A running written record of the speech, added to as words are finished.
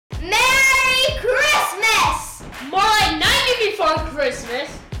on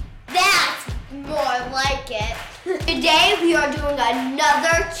Christmas. That's more like it. Today we are doing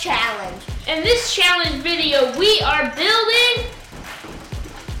another challenge. In this challenge video, we are building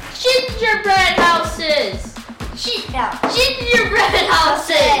gingerbread houses. Gingerbread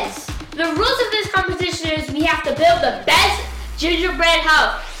houses. The rules of this competition is we have to build the best gingerbread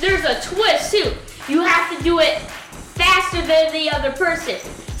house. There's a twist too. You have to do it faster than the other person.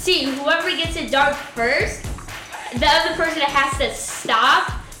 See, whoever gets it done first, the other person has to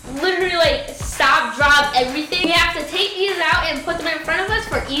stop. Literally like stop, drop everything. We have to take these out and put them in front of us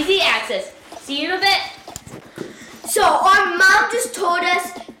for easy access. See you in a bit. So our mom just told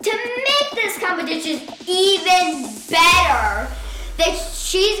us to make this competition even better, that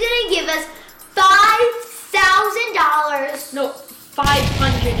she's gonna give us $5,000. No,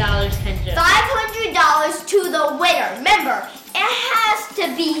 $500, Kendra. $500 to the winner. Remember, it has to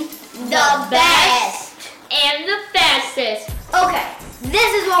be the best and the fastest. Okay,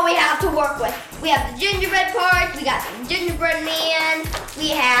 this is what we have to work with. We have the gingerbread part, we got some gingerbread man, we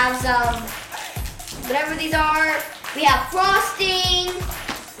have some, whatever these are, we have frosting,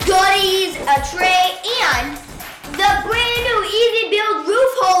 goodies, a tray, and the brand new Easy Build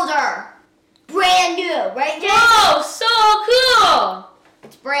roof holder. Brand new, right, Jen? Whoa, so cool!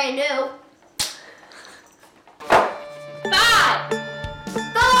 It's brand new. 5,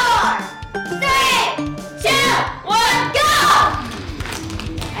 4, 3, 2, 1, go!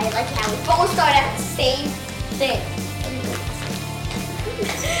 I like how we both start at the same thing.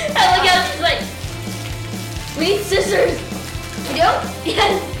 I like how it's like, we need scissors. We do?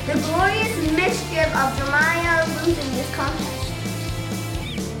 Yes. The glorious mischief of Jeremiah losing this contest.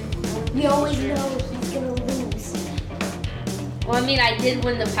 We always know he's gonna lose. Well, I mean, I did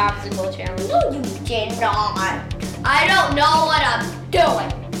win the popsicle challenge. No, you did not. I don't know what I'm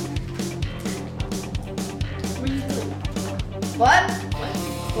doing. What are you doing? What?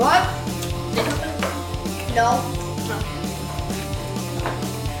 What? No.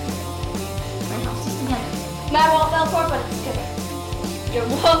 My house is together. My wall fell apart, but it's together. Your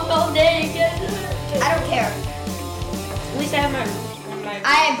wall fell naked. I don't care. At least I have my roof. I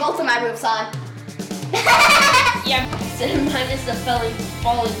have both of my roofs on. Yeah, so mine is the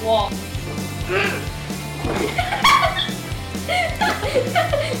falling wall.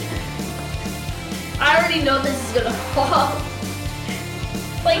 I already know this is gonna fall.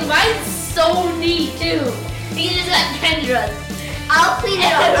 Like, mine's so neat too. You just got Kendra's. I'll clean it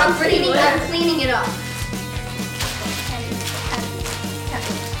up. I'm Everywhere. cleaning it up.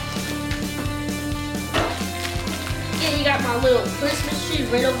 Yeah, you got my little Christmas tree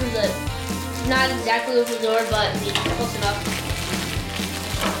right over the, not exactly over the door, but close enough.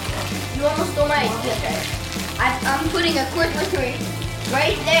 You almost stole my idea there. I'm putting a Christmas tree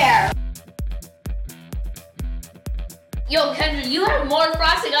right there. Yo, Kendra, you have more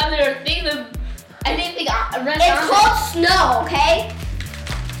frosting on there than anything It's called snow, okay?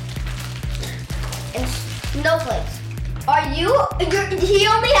 And snowflakes. He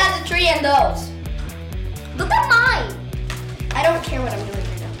only has a tree and those. Look at mine. I don't care what I'm doing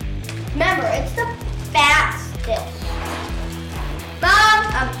right now. Remember, it's the fastest. Mom,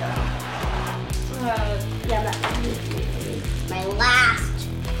 I'm done. Yeah, my last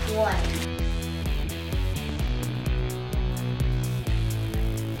one.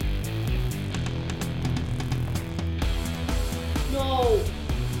 No.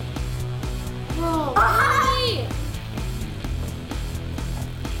 Bro. Ah!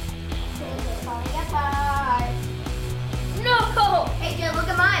 No. Hey, Jen, look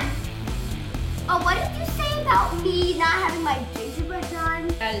at mine. Oh, what did you say about me not having my gingerbread done?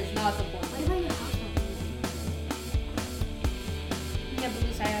 That is not the point. What about your house? I can't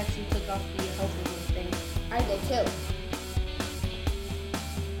believe I actually took off the helper thing. I did too.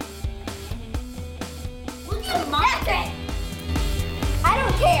 Look at my I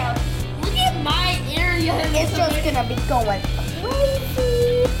don't care. Look at my area. It's just gonna be going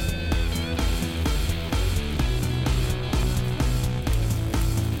crazy.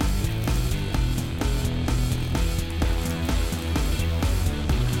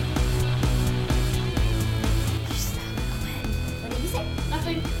 What did you say?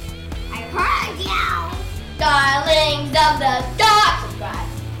 Nothing. I heard you. Darlings of the dark. Subscribe.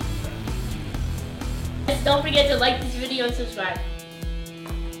 Don't forget to like this video and subscribe.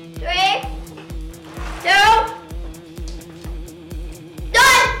 3, 2,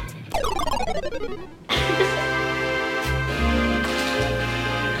 done!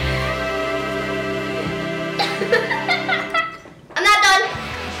 I'm not done.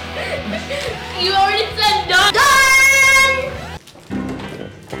 You already said done. Done!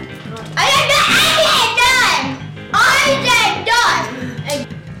 I said done! I said done!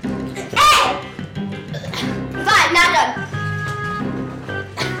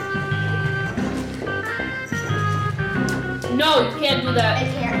 can't do that. I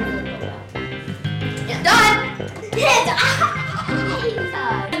can't do that. It's done. It's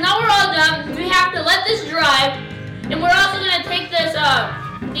done. And now we're all done. We have to let this dry. And we're also gonna take this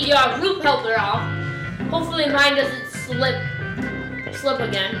the roof helper off. Hopefully mine doesn't slip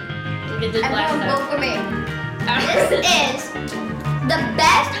again. Like it did last time. Vote for me. This is the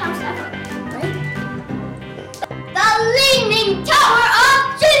best house ever, right? The Leaning Tower of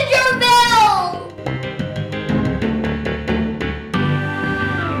Gingerville!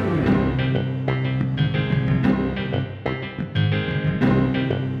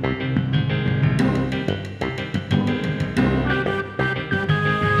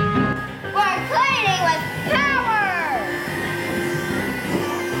 We're cleaning with power!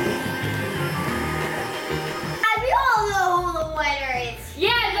 And we all know who the winner is.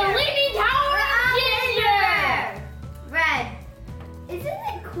 Yeah, the Leaning Tower of Ginger! Red, isn't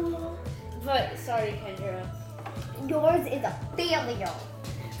it cool? But sorry, Kendra. Yours is a failure.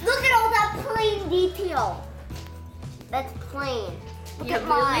 Look at all that plain detail. That's plain. Look at but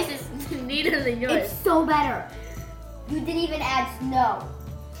mine. at least it's neater than yours. It's so better. You didn't even add snow.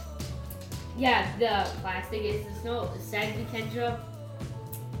 Yeah, the plastic is the snow. Sadly, Kendra,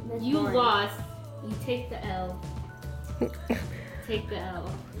 That's you boring. lost. You take the L. Take the L.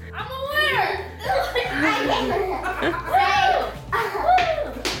 I'm a winner!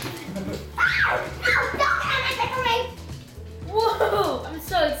 Whoa! I'm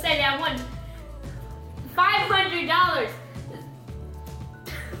so excited. I won $500.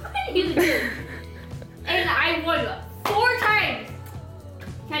 What are you doing? And I won 4 times.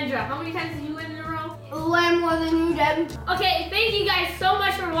 Kendra, how many times did you win in a row? One more than you did. Okay, thank you guys so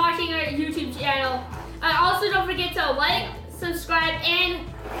much for watching our YouTube channel. Also, don't forget to like, subscribe, and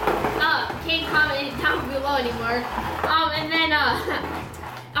can't comment down below anymore. And then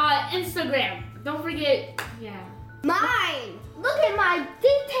Instagram. Don't forget, yeah. Mine. Look at my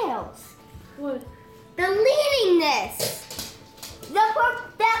details. What? The leaningness. The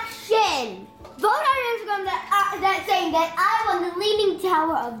perfection. Vote on Instagram that saying that I won the Leaning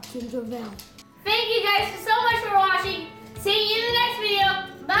Tower of Gingerville. Thank you guys so much for watching. See you in the next video.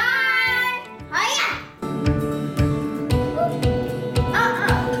 Bye!